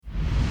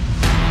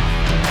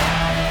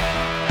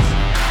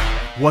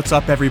What's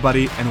up,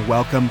 everybody, and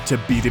welcome to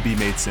B2B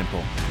Made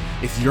Simple.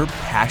 If you're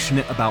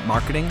passionate about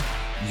marketing,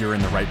 you're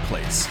in the right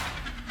place.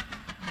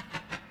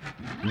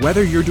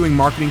 Whether you're doing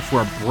marketing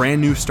for a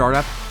brand new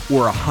startup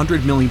or a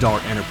 $100 million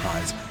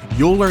enterprise,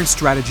 you'll learn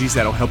strategies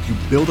that'll help you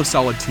build a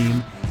solid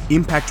team,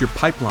 impact your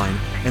pipeline,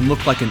 and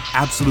look like an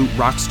absolute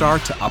rock star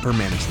to upper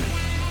management.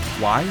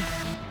 Why?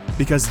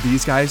 Because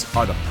these guys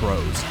are the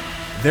pros.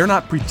 They're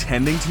not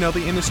pretending to know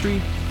the industry,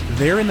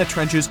 they're in the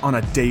trenches on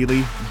a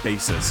daily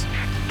basis.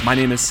 My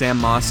name is Sam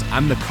Moss.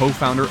 I'm the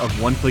co-founder of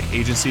One Click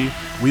Agency.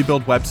 We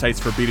build websites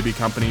for B2B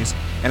companies,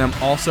 and I'm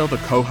also the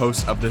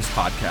co-host of this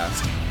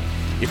podcast.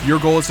 If your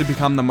goal is to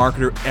become the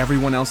marketer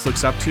everyone else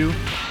looks up to,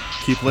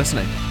 keep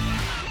listening.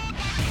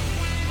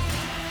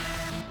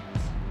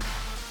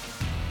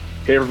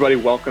 Hey everybody,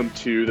 welcome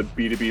to the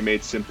B2B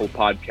Made Simple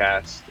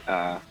podcast.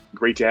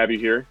 Great to have you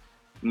here.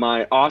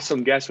 My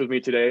awesome guest with me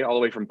today, all the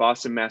way from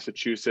Boston,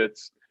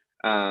 Massachusetts,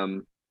 a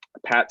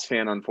Pats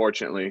fan,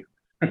 unfortunately,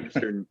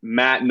 Mr.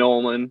 Matt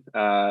Nolan,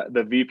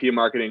 the VP of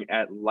Marketing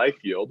at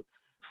LifeYield.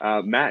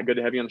 Matt, good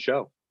to have you on the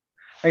show.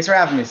 Thanks for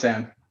having me,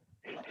 Sam.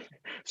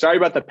 Sorry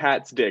about the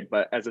Pats dig,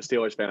 but as a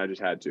Steelers fan, I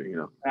just had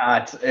to,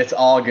 It's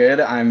all good.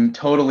 I'm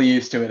totally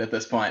used to it at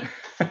this point.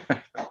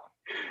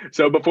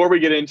 So before we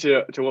get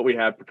into what we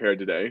have prepared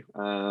today,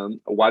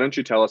 why don't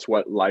you tell us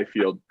what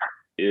LifeYield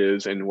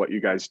is and what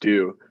you guys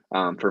do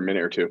for a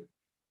minute or two?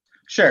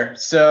 Sure.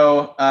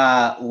 So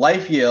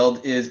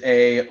LifeYield is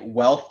a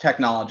wealth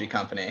technology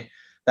company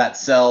that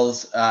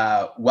sells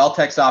wealth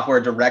tech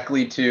software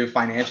directly to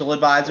financial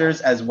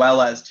advisors as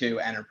well as to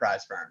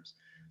enterprise firms.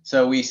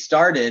 So we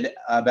started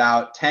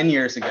about 10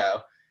 years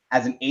ago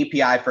as an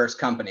API first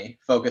company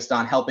focused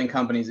on helping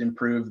companies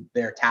improve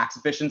their tax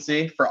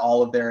efficiency for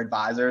all of their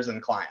advisors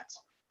and clients.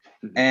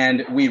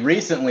 And we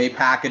recently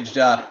packaged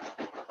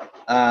up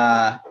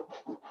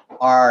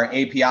our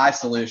API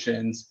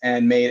solutions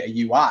and made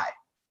a UI.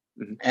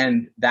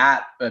 And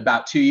that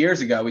about 2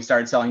 years ago, we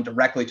started selling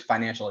directly to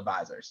financial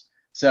advisors.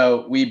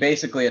 So we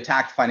basically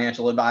attacked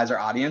financial advisor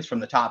audience from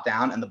the top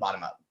down and the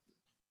bottom up.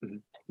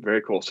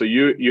 Very cool. So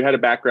you had a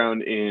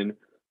background in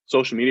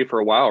social media for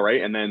a while,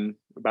 right? And then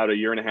about a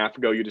year and a half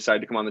ago, you decided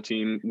to come on the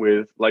team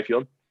with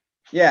LifeYield?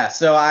 Yeah.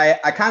 So I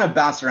kind of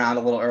bounced around a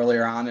little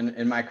earlier on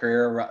in my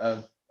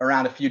career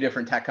around a few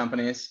different tech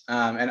companies.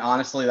 And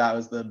honestly, that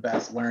was the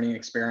best learning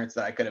experience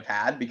that I could have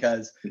had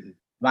because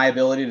my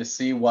ability to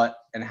see what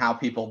and how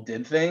people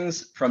did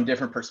things from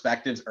different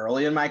perspectives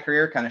early in my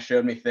career kind of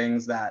showed me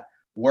things that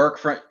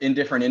work in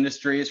different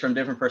industries from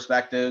different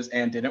perspectives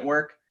and didn't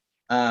work.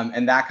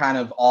 And that kind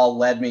of all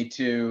led me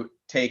to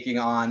taking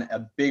on a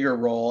bigger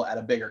role at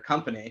a bigger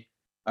company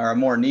or a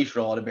more niche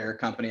role at a bigger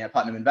company at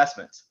Putnam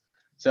Investments.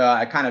 So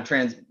I kind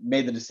of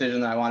made the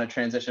decision that I want to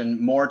transition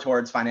more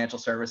towards financial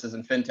services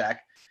and fintech.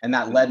 And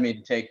that led me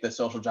to take the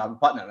social job at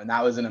Putnam. And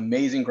that was an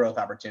amazing growth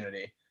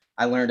opportunity.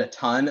 I learned a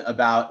ton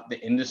about the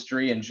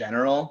industry in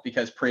general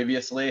because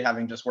previously,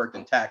 having just worked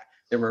in tech,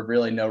 there were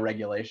really no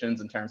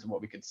regulations in terms of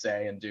what we could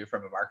say and do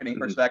from a marketing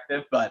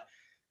perspective. But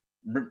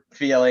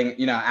feeling,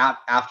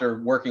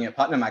 after working at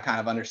Putnam, I kind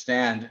of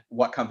understand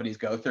what companies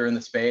go through in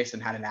the space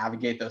and how to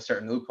navigate those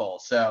certain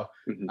loopholes. So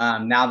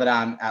now that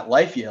I'm at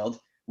LifeYield,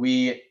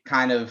 we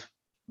kind of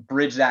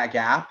bridge that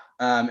gap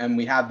and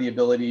we have the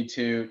ability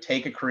to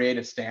take a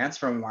creative stance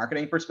from a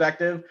marketing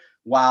perspective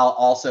while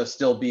also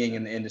still being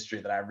in the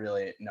industry that I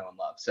really know and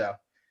love. So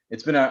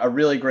it's been a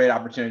really great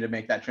opportunity to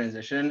make that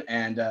transition,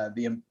 and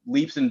the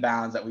leaps and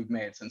bounds that we've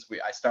made since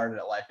I started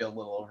at LifeYield a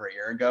little over a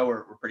year ago,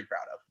 we're pretty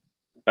proud of.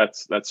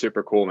 That's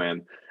super cool,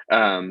 man.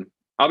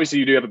 Obviously,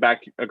 you do have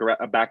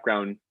a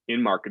background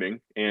in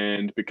marketing,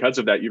 and because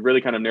of that, you've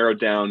really kind of narrowed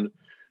down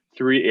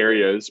 3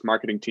 areas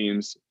marketing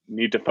teams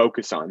need to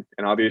focus on.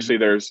 And obviously,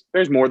 there's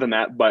more than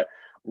that, but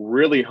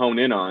really hone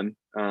in on.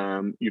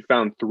 You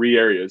found 3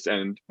 areas,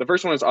 and the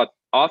first one is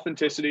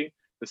authenticity.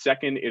 The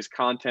second is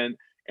content.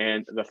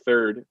 And the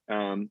third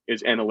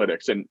is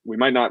analytics. And we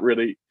might not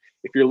really,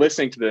 if you're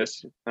listening to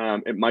this,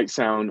 it might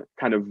sound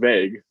kind of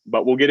vague,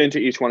 but we'll get into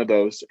each one of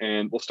those.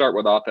 And we'll start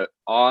with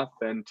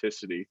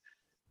authenticity.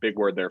 Big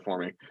word there for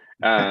me.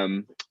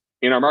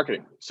 In our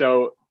marketing.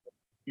 So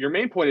your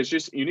main point is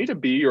just you need to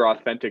be your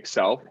authentic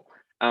self,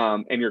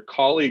 and your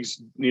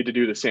colleagues need to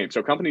do the same.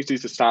 So companies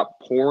need to stop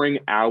pouring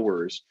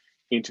hours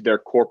into their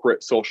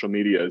corporate social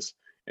medias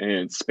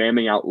and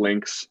spamming out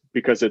links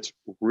because it's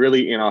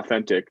really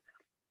inauthentic.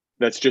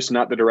 That's just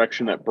not the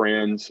direction that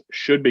brands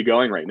should be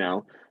going right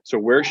now. So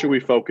where should we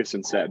focus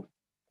instead?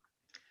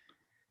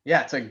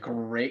 Yeah, it's a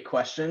great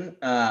question.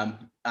 I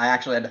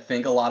actually had to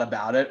think a lot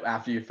about it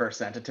after you first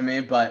sent it to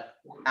me, but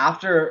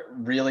after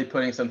really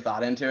putting some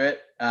thought into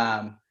it,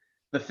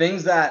 the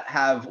things that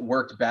have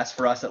worked best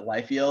for us at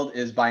LifeYield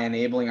is by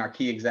enabling our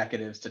key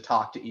executives to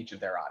talk to each of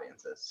their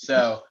audiences.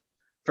 So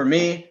for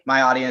me,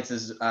 my audience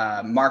is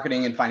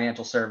marketing and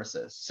financial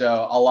services.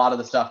 So a lot of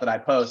the stuff that I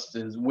post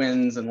is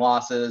wins and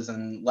losses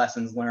and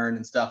lessons learned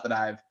and stuff that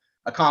I've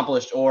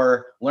accomplished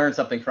or learned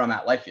something from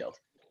at LifeYield.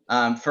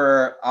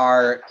 For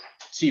our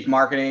chief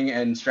marketing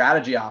and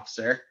strategy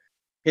officer,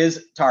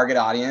 his target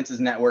audience is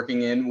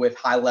networking in with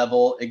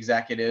high-level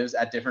executives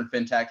at different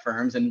fintech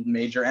firms and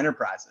major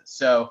enterprises.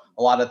 So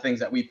a lot of things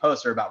that we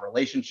post are about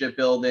relationship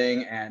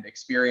building and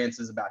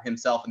experiences about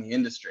himself in the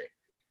industry.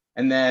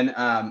 And then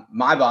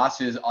my boss,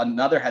 who's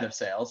another head of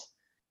sales,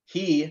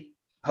 he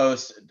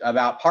posts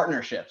about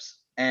partnerships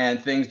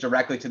and things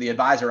directly to the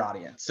advisor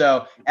audience.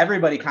 So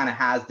everybody kind of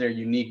has their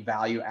unique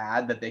value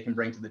add that they can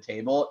bring to the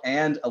table,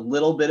 and a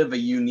little bit of a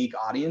unique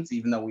audience,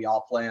 even though we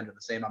all play under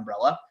the same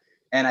umbrella.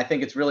 And I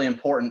think it's really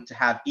important to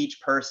have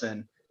each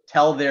person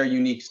tell their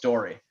unique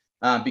story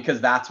because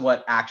that's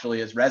what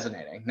actually is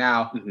resonating.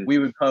 Now, we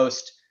would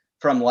post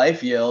from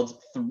Life Yields.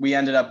 We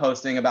ended up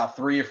posting about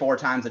 3 or 4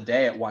 times a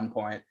day at one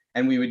point,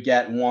 and we would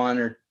get 1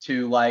 or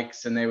 2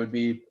 likes, and they would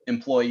be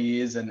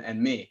employees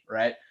and me,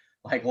 right?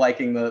 Like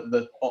liking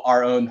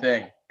our own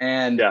thing.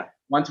 And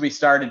once we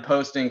started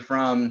posting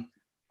from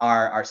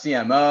our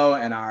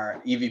CMO and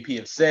our EVP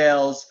of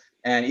sales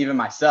and even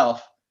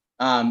myself,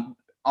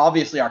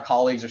 obviously our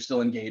colleagues are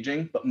still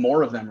engaging, but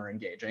more of them are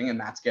engaging, and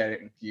that's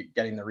getting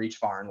the reach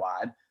far and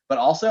wide. But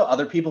also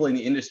other people in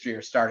the industry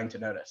are starting to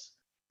notice.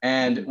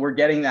 And we're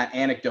getting that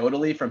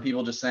anecdotally from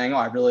people just saying, oh,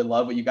 I really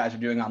love what you guys are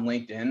doing on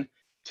LinkedIn,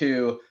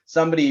 to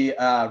somebody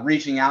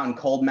reaching out and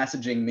cold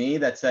messaging me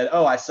that said,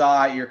 oh, I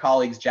saw your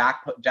colleague's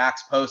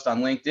Jack's post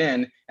on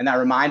LinkedIn, and that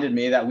reminded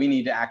me that we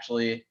need to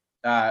actually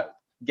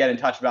get in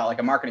touch about like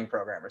a marketing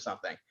program or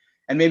something.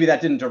 And maybe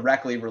that didn't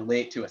directly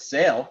relate to a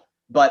sale,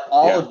 but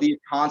all of these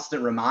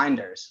constant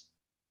reminders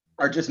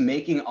are just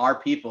making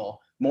our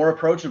people more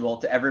approachable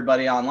to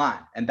everybody online.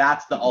 And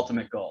that's the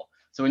ultimate goal.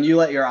 So when you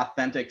let your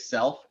authentic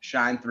self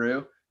shine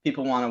through,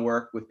 people want to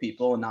work with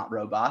people and not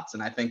robots.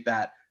 And I think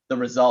that the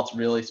results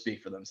really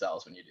speak for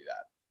themselves when you do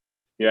that.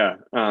 Yeah.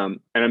 And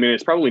I mean,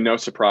 it's probably no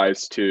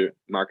surprise to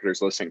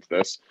marketers listening to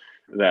this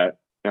that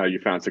you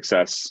found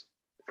success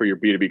for your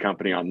B2B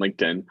company on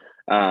LinkedIn.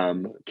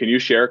 Can you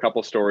share a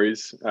couple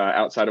stories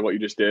outside of what you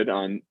just did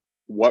on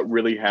what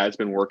really has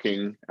been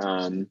working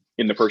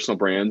in the personal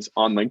brands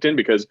on LinkedIn?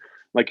 Because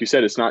like you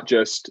said, it's not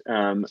just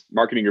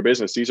marketing your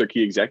business. These are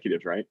key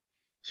executives, right?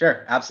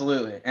 Sure,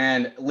 absolutely.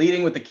 And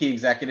leading with the key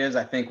executives,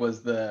 I think,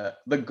 was the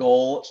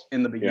goal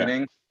in the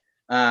beginning.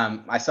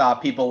 I saw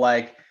people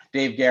like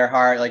Dave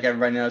Gerhardt, like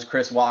everybody knows,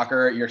 Chris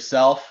Walker,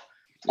 yourself,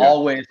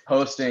 always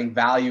posting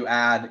value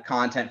add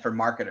content for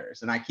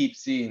marketers. And I keep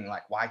seeing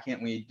like, why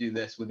can't we do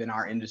this within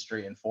our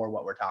industry and for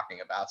what we're talking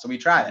about? So we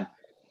tried it.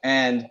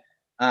 And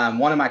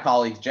one of my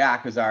colleagues,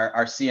 Jack, who's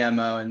our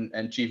CMO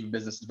and chief of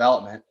business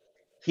development,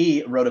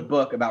 he wrote a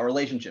book about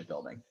relationship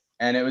building.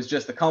 And it was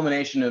just the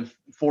culmination of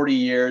 40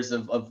 years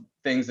of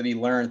things that he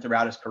learned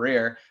throughout his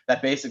career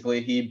that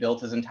basically he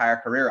built his entire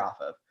career off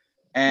of.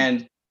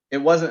 And it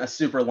wasn't a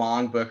super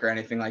long book or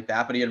anything like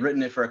that, but he had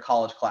written it for a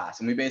college class.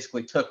 And we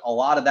basically took a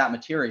lot of that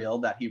material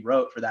that he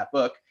wrote for that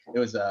book. It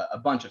was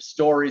a bunch of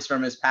stories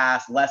from his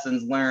past,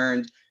 lessons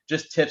learned,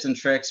 just tips and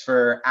tricks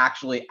for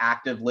actually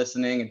active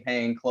listening and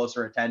paying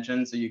closer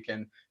attention so you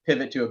can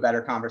pivot to a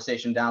better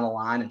conversation down the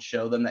line and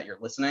show them that you're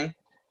listening.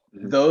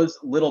 Those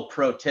little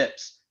pro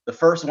tips. The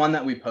first one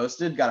that we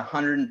posted got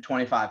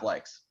 125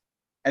 likes.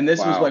 And this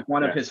was like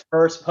one of his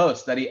first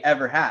posts that he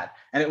ever had.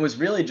 And it was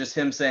really just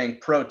him saying,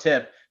 pro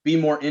tip, be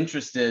more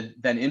interested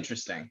than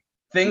interesting.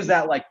 Things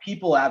that like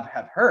people have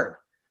heard,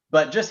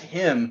 but just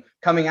him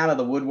coming out of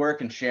the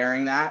woodwork and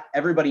sharing that.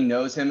 Everybody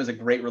knows him as a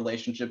great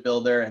relationship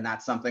builder. And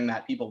that's something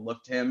that people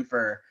look to him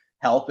for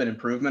help and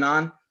improvement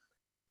on.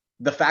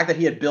 The fact that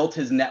he had built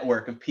his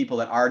network of people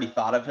that already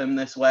thought of him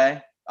this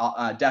way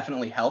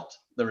definitely helped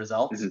the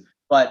results.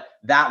 But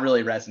that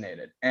really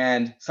resonated.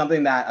 And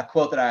a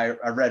quote that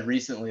I read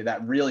recently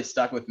that really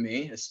stuck with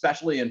me,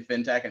 especially in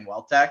fintech and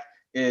wealth tech,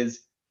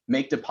 is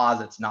make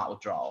deposits, not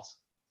withdrawals.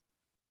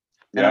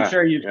 And I'm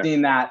sure you've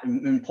seen that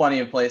in plenty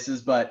of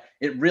places, but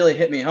it really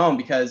hit me home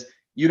because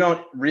you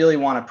don't really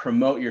want to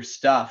promote your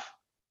stuff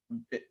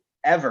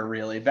ever,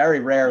 really,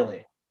 very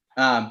rarely.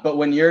 But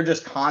when you're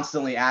just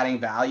constantly adding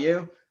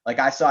value, like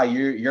I saw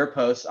your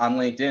posts on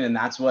LinkedIn, and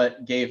that's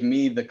what gave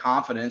me the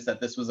confidence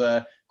that this was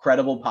a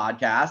credible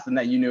podcast and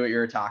that you knew what you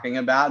were talking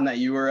about and that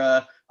you were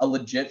a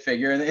legit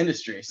figure in the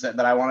industry that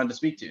I wanted to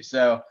speak to.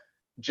 So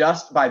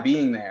just by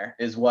being there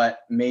is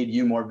what made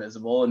you more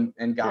visible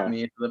and got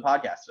me into the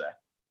podcast today.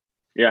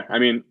 Yeah, I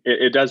mean,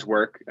 it does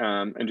work.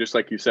 And just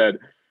like you said,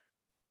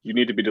 you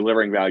need to be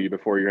delivering value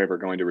before you're ever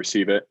going to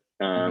receive it.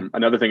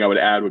 Another thing I would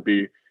add would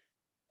be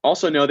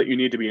also know that you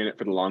need to be in it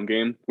for the long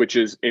game, which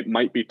is it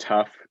might be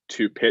tough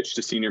to pitch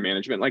to senior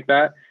management like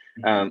that.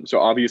 So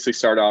obviously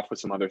start off with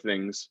some other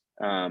things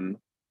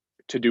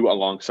to do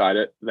alongside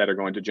it that are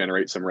going to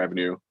generate some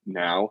revenue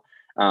now.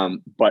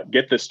 But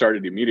get this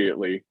started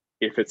immediately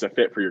if it's a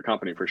fit for your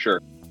company, for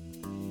sure.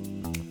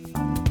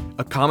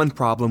 A common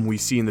problem we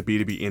see in the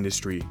B2B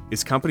industry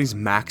is companies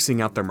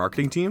maxing out their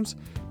marketing teams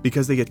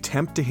because they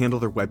attempt to handle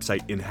their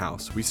website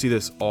in-house. We see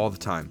this all the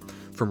time.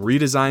 From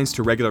redesigns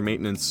to regular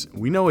maintenance,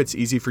 we know it's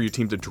easy for your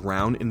team to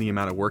drown in the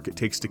amount of work it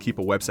takes to keep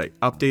a website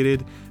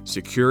updated,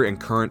 secure, and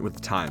current with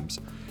the times.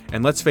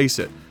 And let's face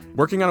it,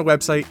 working on a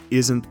website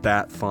isn't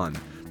that fun.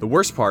 The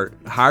worst part,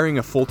 hiring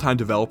a full-time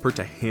developer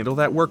to handle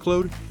that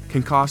workload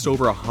can cost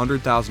over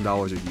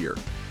 $100,000 a year.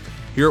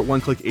 Here at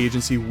One Click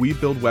Agency, we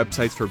build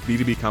websites for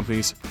B2B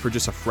companies for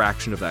just a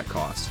fraction of that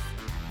cost.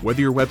 Whether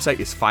your website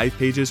is 5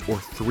 pages or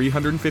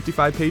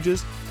 355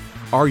 pages,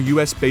 our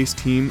US-based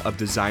team of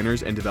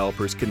designers and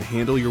developers can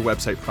handle your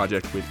website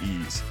project with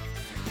ease.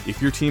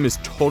 If your team is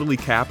totally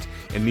capped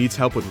and needs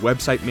help with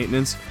website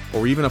maintenance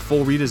or even a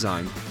full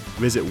redesign,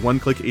 visit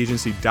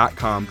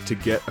oneclickagency.com to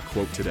get a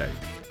quote today.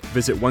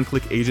 Visit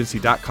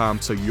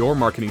oneclickagency.com so your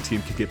marketing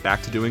team can get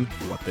back to doing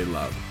what they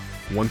love.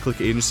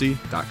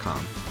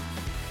 oneclickagency.com.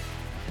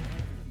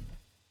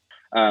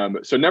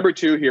 So number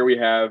 2 here we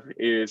have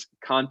is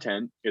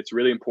content. It's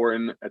really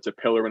important. It's a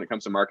pillar when it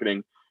comes to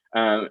marketing.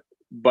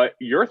 But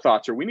your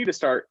thoughts are we need to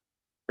start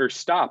or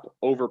stop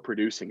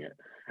overproducing it.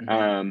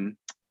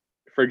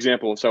 For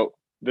example, so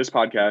this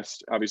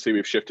podcast, obviously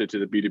we've shifted to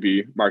the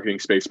B2B marketing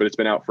space, but it's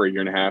been out for a year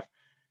and a half.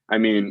 I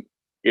mean,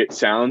 it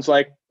sounds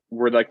like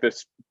we're like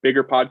this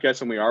bigger podcast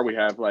than we are. We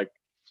have like,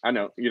 I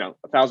know,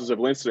 thousands of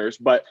listeners,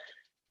 but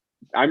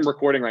I'm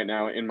recording right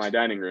now in my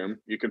dining room.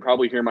 You can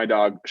probably hear my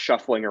dog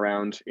shuffling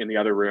around in the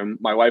other room.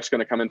 My wife's going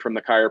to come in from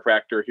the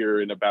chiropractor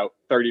here in about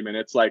 30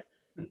 minutes. Like,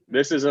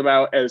 this is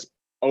about as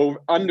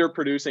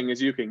underproducing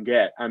as you can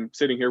get. I'm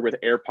sitting here with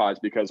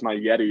AirPods because my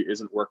Yeti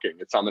isn't working.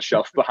 It's on the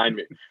shelf behind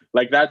me.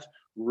 Like, that's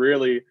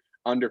really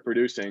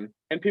underproducing,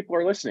 and people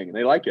are listening and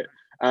they like it.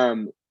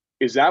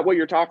 Is that what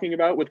you're talking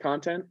about with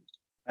content?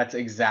 That's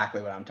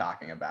exactly what I'm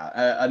talking about.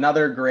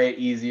 Another great,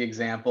 easy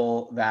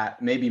example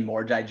that may be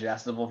more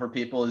digestible for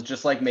people is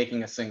just like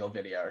making a single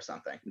video or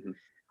something.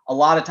 A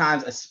lot of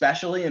times,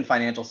 especially in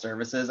financial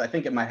services, I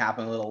think it might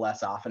happen a little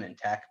less often in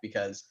tech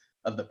because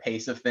of the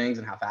pace of things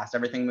and how fast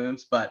everything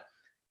moves. But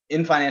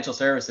in financial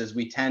services,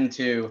 we tend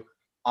to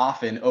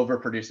often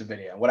overproduce a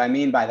video. What I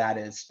mean by that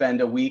is spend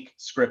a week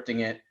scripting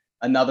it,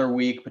 another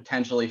week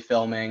potentially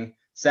filming,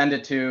 send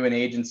it to an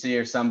agency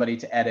or somebody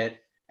to edit,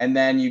 and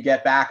then you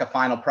get back a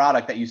final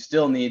product that you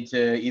still need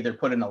to either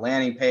put in a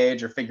landing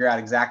page or figure out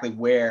exactly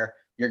where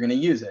you're going to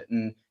use it.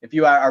 And if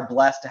you are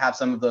blessed to have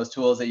some of those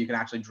tools that you can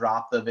actually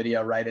drop the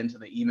video right into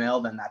the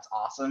email, then that's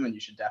awesome. And you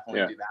should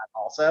definitely do that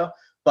also.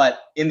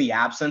 But in the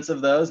absence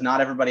of those, not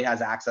everybody has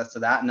access to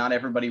that. Not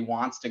everybody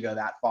wants to go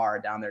that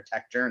far down their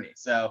tech journey.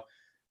 So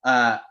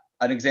an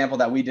example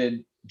that we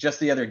did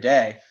just the other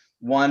day,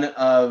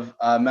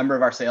 a member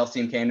of our sales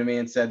team came to me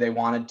and said they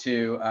wanted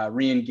to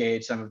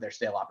re-engage some of their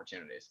sale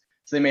opportunities.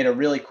 So they made a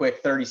really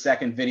quick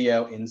 30-second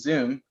video in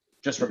Zoom,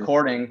 just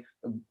recording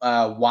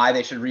why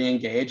they should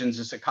re-engage and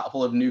just a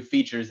couple of new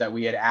features that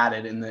we had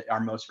added in our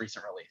most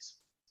recent release.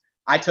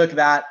 I took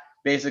that,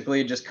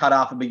 basically just cut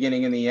off the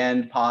beginning and the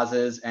end,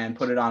 pauses, and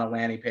put it on a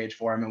landing page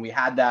for him. And we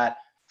had that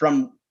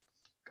from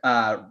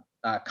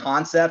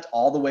concept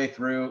all the way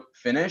through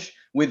finish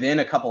within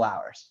a couple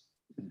hours.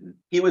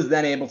 He was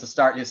then able to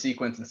start his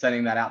sequence and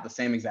sending that out the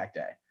same exact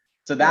day.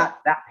 So that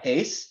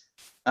pace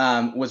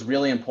was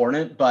really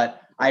important. But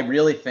I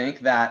really think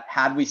that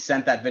had we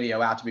sent that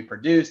video out to be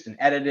produced and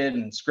edited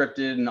and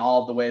scripted and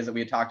all of the ways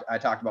that I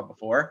talked about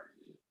before,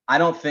 I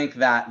don't think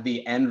that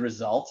the end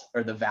result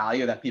or the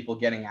value that people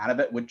getting out of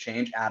it would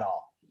change at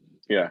all.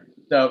 Yeah.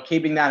 So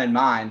keeping that in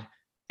mind,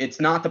 it's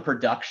not the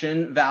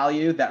production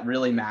value that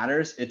really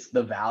matters. It's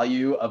the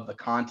value of the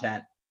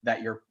content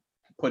that you're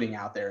putting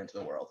out there into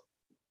the world.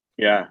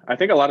 Yeah. I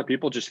think a lot of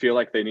people just feel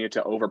like they need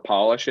to over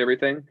polish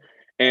everything.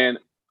 And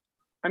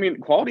I mean,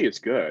 quality is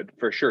good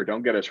for sure.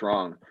 Don't get us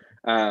wrong.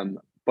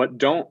 But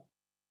don't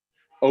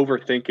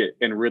overthink it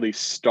and really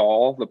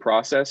stall the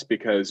process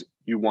because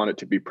you want it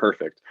to be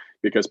perfect,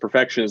 because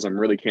perfectionism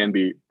really can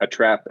be a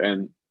trap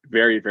and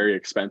very, very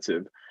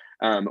expensive.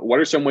 What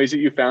are some ways that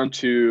you found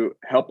to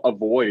help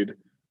avoid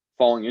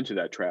falling into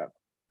that trap?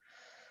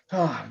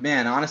 Oh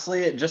man,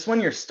 honestly, just when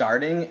you're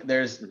starting,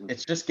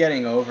 it's just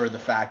getting over the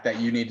fact that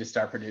you need to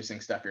start producing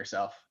stuff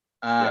yourself.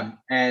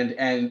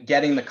 And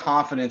getting the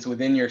confidence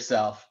within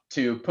yourself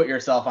to put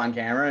yourself on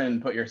camera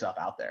and put yourself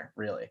out there,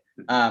 really.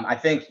 I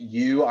think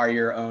you are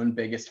your own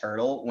biggest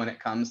hurdle when it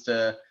comes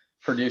to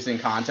producing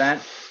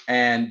content,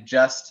 and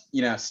just,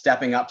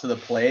 stepping up to the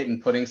plate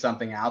and putting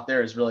something out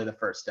there is really the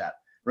first step.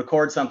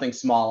 Record something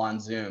small on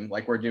Zoom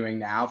like we're doing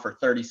now for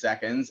 30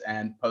 seconds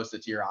and post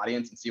it to your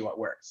audience and see what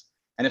works.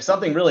 And if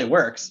something really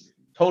works,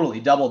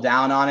 totally double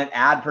down on it,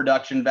 add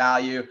production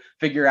value,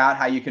 figure out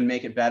how you can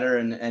make it better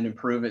and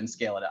improve it and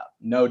scale it up.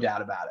 No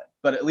doubt about it.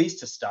 But at least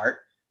to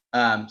start,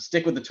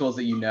 stick with the tools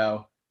that you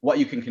know, what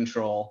you can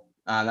control.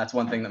 That's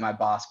one thing that my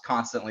boss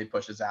constantly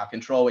pushes out.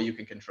 Control what you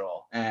can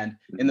control. And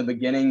in the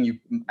beginning,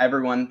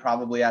 everyone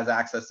probably has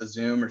access to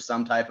Zoom or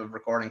some type of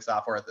recording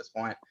software at this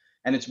point.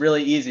 And it's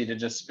really easy to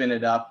just spin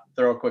it up,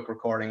 throw a quick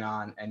recording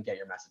on, and get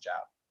your message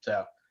out.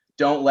 So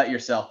don't let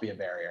yourself be a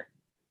barrier.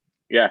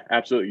 Yeah,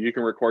 absolutely. You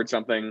can record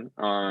something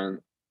on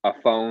a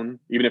phone,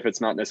 even if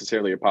it's not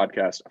necessarily a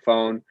podcast, a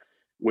phone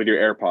with your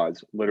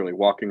AirPods, literally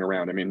walking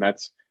around. I mean,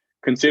 that's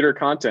considered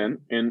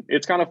content, and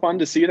it's kind of fun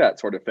to see that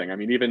sort of thing. I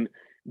mean, even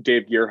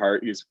Dave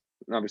Gerhardt, he's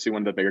obviously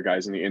one of the bigger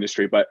guys in the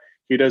industry, but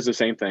He does the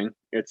same thing.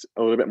 It's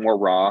a little bit more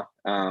raw.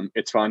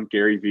 It's fun.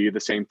 Gary Vee, the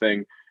same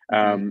thing.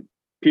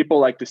 People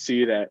like to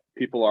see that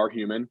people are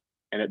human,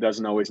 and it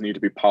doesn't always need to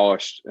be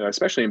polished,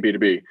 especially in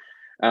B2B.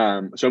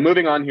 So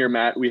moving on here,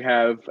 Matt, we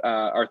have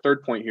our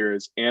third point here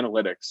is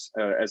analytics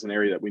as an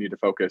area that we need to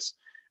focus.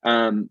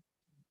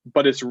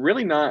 But it's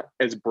really not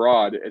as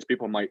broad as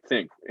people might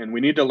think. And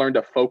we need to learn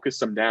to focus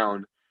them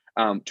down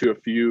to a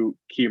few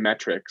key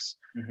metrics.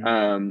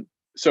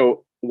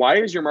 So why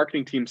is your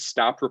marketing team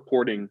stopped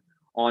reporting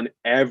on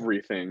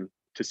everything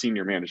to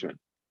senior management?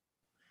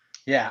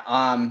 Yeah.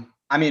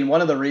 I mean,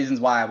 one of the reasons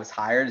why I was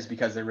hired is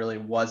because there really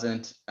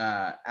wasn't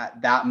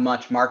that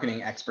much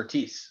marketing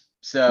expertise.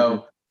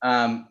 So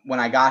when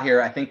I got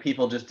here, I think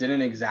people just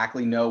didn't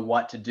exactly know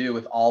what to do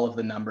with all of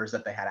the numbers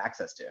that they had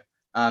access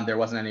to. There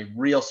wasn't any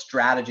real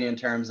strategy in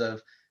terms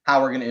of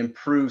how we're going to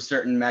improve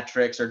certain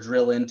metrics or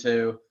drill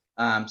into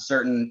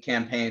certain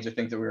campaigns or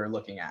things that we were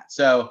looking at.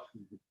 So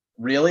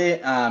really,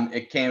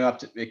 it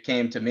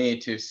came to me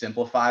to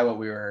simplify what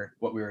we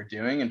were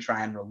doing and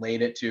try and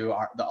relate it to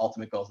the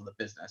ultimate goals of the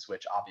business,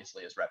 which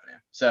obviously is revenue.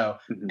 So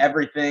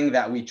everything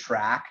that we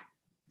track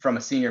from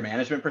a senior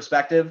management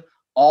perspective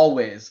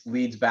always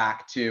leads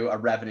back to a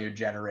revenue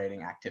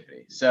generating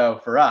activity.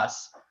 So for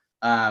us,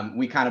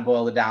 we kind of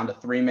boiled it down to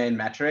three main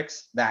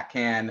metrics that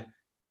can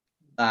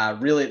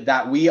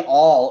that we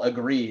all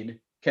agreed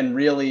can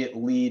really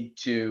lead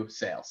to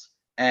sales.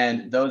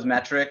 And those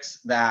metrics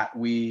that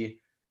we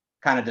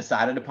kind of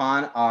decided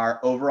upon are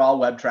overall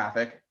web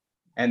traffic,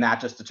 and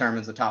that just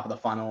determines the top of the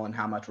funnel and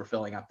how much we're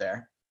filling up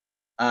there.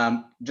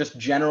 Just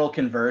general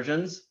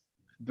conversions,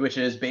 which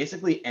is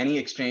basically any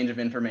exchange of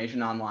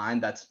information online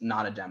that's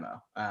not a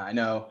demo. I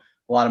know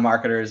a lot of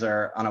marketers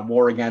are on a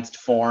war against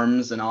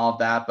forms and all of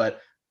that,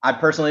 but I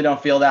personally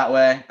don't feel that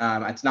way.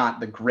 It's not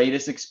the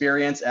greatest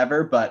experience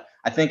ever, but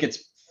I think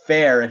it's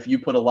fair if you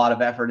put a lot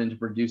of effort into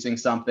producing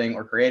something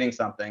or creating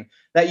something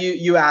that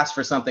you ask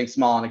for something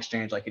small in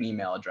exchange, like an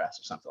email address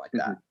or something like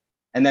that.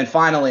 And then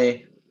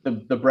finally, the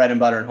bread and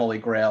butter and holy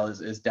grail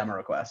is demo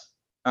requests.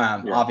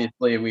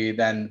 Obviously, we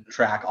then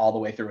track all the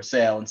way through a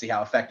sale and see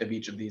how effective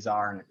each of these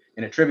are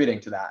in attributing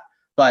to that.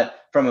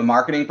 But from a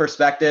marketing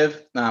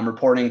perspective,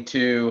 reporting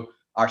to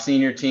our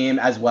senior team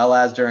as well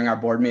as during our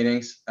board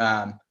meetings,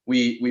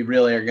 we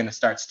really are going to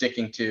start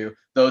sticking to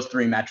those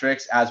three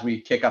metrics as we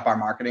kick up our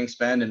marketing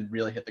spend and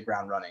really hit the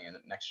ground running in the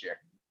next year.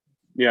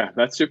 Yeah,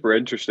 that's super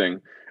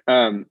interesting.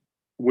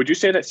 Would you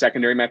say that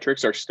secondary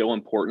metrics are still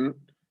important?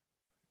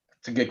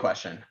 It's a good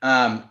question.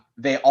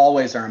 They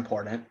always are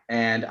important.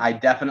 And I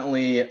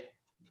definitely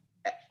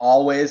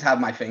always have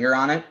my finger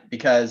on it,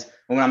 because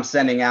when I'm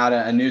sending out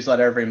a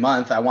newsletter every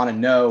month, I want to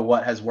know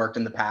what has worked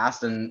in the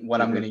past and what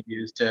I'm going to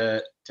use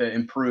to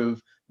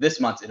improve this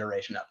month's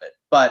iteration of it.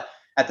 But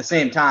at the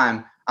same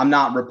time, I'm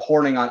not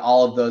reporting on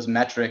all of those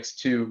metrics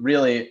to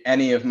really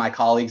any of my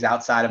colleagues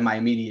outside of my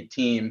immediate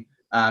team,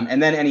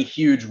 and then any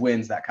huge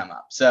wins that come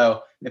up.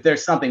 So if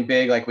there's something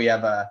big, like we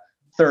have a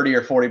 30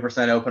 or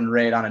 40% open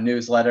rate on a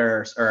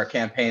newsletter or a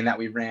campaign that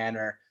we ran,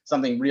 or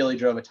something really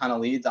drove a ton of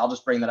leads, I'll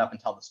just bring that up and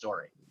tell the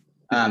story.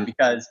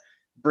 Because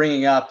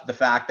bringing up the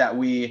fact that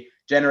we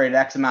generated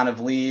X amount of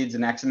leads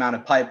and X amount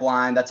of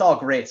pipeline, that's all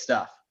great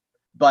stuff.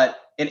 But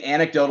an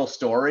anecdotal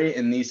story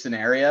in these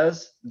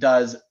scenarios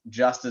does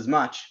just as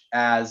much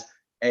as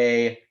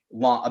a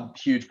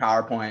huge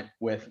PowerPoint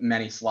with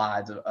many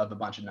slides of a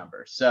bunch of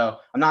numbers. So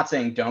I'm not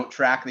saying don't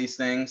track these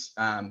things.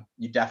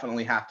 You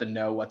definitely have to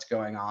know what's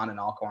going on in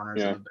all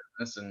corners of the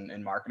business and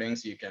in marketing,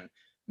 so you can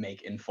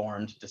make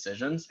informed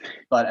decisions.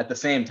 But at the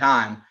same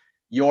time,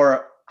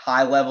 your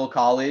high level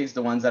colleagues,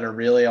 the ones that are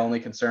really only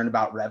concerned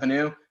about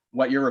revenue,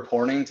 what you're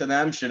reporting to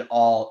them should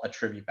all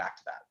attribute back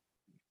to that.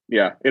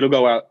 Yeah, it'll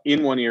go out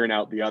in one ear and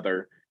out the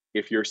other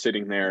if you're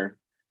sitting there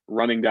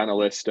running down a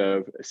list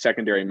of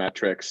secondary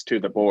metrics to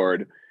the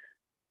board.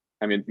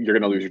 I mean, you're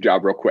going to lose your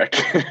job real quick.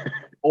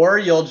 Or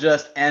you'll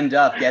just end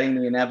up getting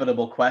the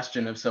inevitable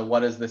question of, so what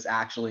does this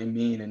actually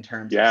mean in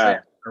terms of sales,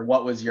 or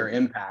what was your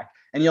impact?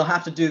 And you'll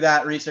have to do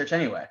that research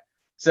anyway.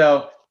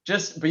 So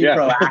just be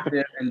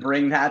proactive and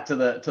bring that to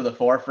the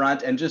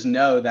forefront, and just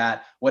know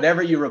that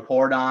whatever you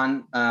report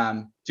on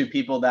to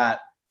people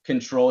that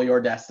control your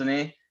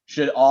destiny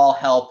should all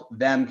help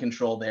them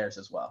control theirs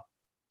as well.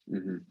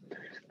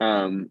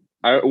 One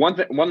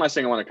last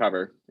thing I want to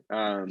cover.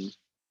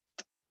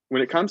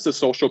 When it comes to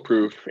social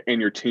proof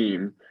and your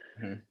team,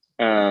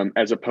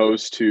 as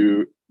opposed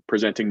to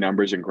presenting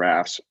numbers and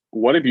graphs,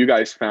 what have you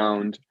guys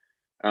found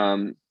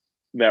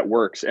that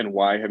works, and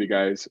why have you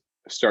guys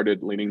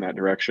started leaning that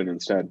direction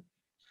instead?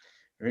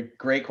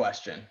 Great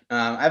question.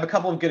 I have a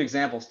couple of good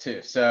examples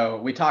too.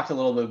 So we talked a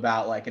little bit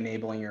about like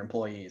enabling your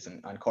employees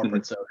on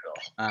corporate social,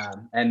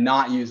 and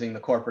not using the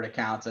corporate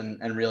accounts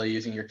and really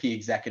using your key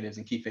executives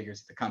and key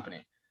figures at the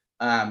company.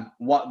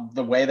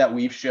 The way that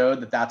we've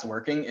showed that that's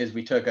working is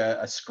we took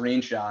a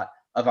screenshot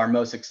of our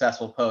most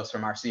successful post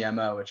from our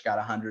CMO, which got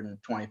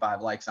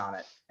 125 likes on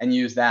it, and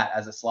use that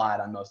as a slide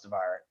on most of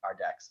our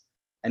decks,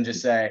 and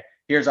just say,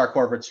 here's our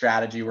corporate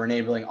strategy. We're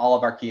enabling all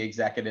of our key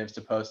executives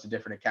to post to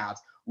different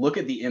accounts. Look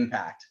at the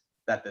impact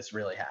that this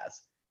really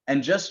has.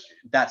 And just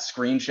that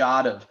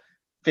screenshot of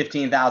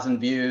 15,000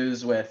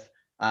 views with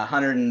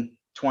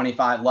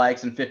 125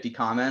 likes and 50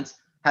 comments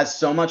has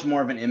so much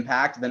more of an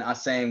impact than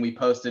us saying we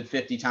posted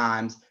 50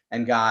 times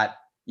and got,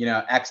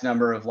 X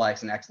number of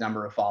likes and X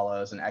number of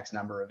follows and X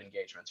number of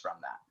engagements from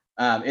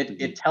that.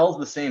 It tells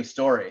the same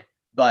story,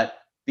 but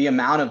the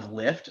amount of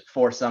lift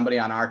for somebody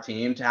on our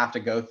team to have to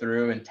go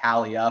through and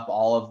tally up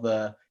all of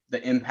the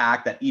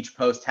impact that each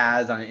post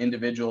has on an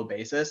individual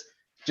basis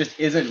just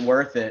isn't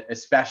worth it,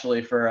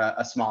 especially for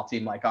a small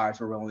team like ours,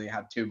 where we only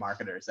have 2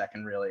 marketers that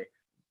can really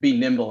be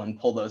nimble and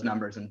pull those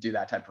numbers and do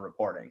that type of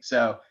reporting.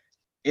 So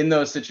in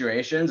those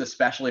situations,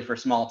 especially for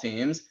small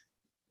teams,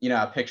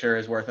 a picture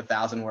is worth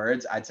 1,000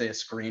 words. I'd say a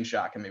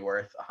screenshot can be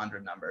worth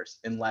 100 numbers,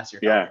 unless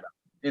you're talking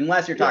about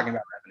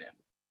revenue.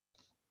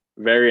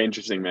 Very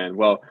interesting, man.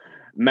 Well,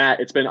 Matt,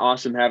 it's been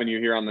awesome having you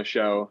here on the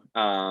show.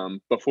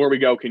 Before we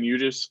go, can you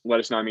just let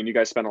us know? I mean, you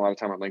guys spend a lot of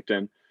time on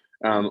LinkedIn.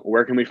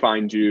 Where can we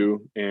find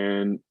you,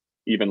 and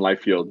even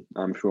LifeYield,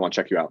 if we want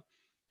to check you out?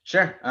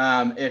 Sure.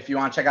 If you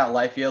want to check out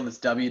LifeYield, it's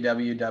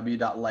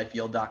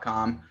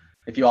www.lifeyield.com.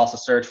 If you also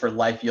search for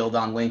LifeYield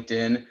on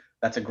LinkedIn,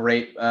 that's a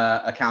great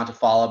account to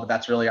follow, but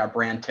that's really our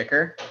brand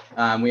ticker.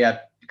 We have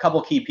a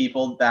couple key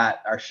people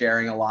that are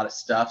sharing a lot of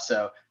stuff.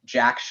 So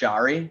Jack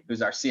Shari,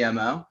 who's our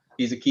CMO,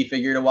 he's a key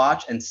figure to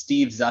watch. And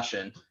Steve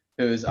Zushin,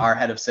 who's our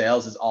head of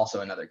sales, is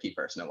also another key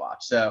person to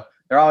watch. So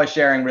they're always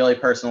sharing really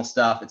personal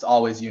stuff. It's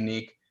always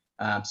unique.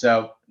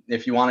 So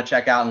if you want to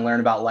check out and learn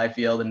about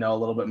LifeYield and know a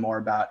little bit more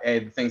about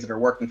the things that are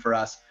working for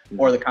us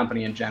or the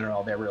company in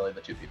general, they're really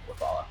the 2 people to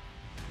follow.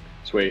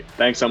 Sweet.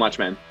 Thanks so much,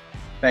 man.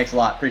 Thanks a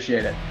lot.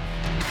 Appreciate it.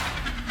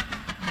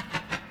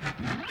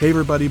 Hey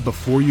everybody,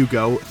 before you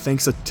go,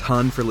 thanks a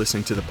ton for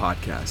listening to the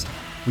podcast.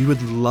 We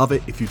would love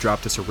it if you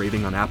dropped us a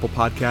rating on Apple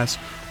Podcasts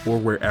or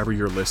wherever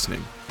you're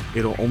listening.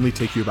 It'll only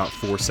take you about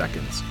 4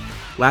 seconds.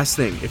 Last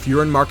thing, if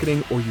you're in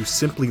marketing or you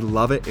simply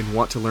love it and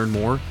want to learn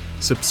more,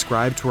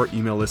 subscribe to our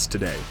email list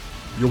today.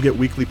 You'll get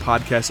weekly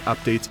podcast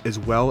updates as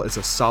well as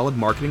a solid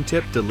marketing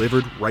tip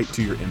delivered right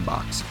to your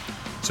inbox.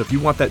 So if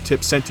you want that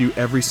tip sent to you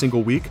every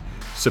single week,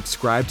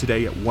 subscribe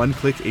today at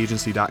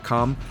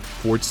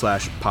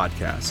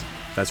oneclickagency.com/podcast.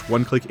 That's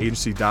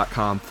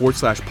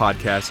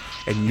oneclickagency.com/podcast,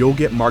 and you'll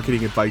get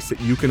marketing advice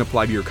that you can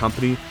apply to your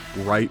company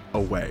right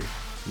away.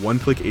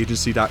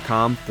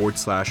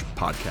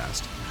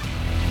 oneclickagency.com/podcast.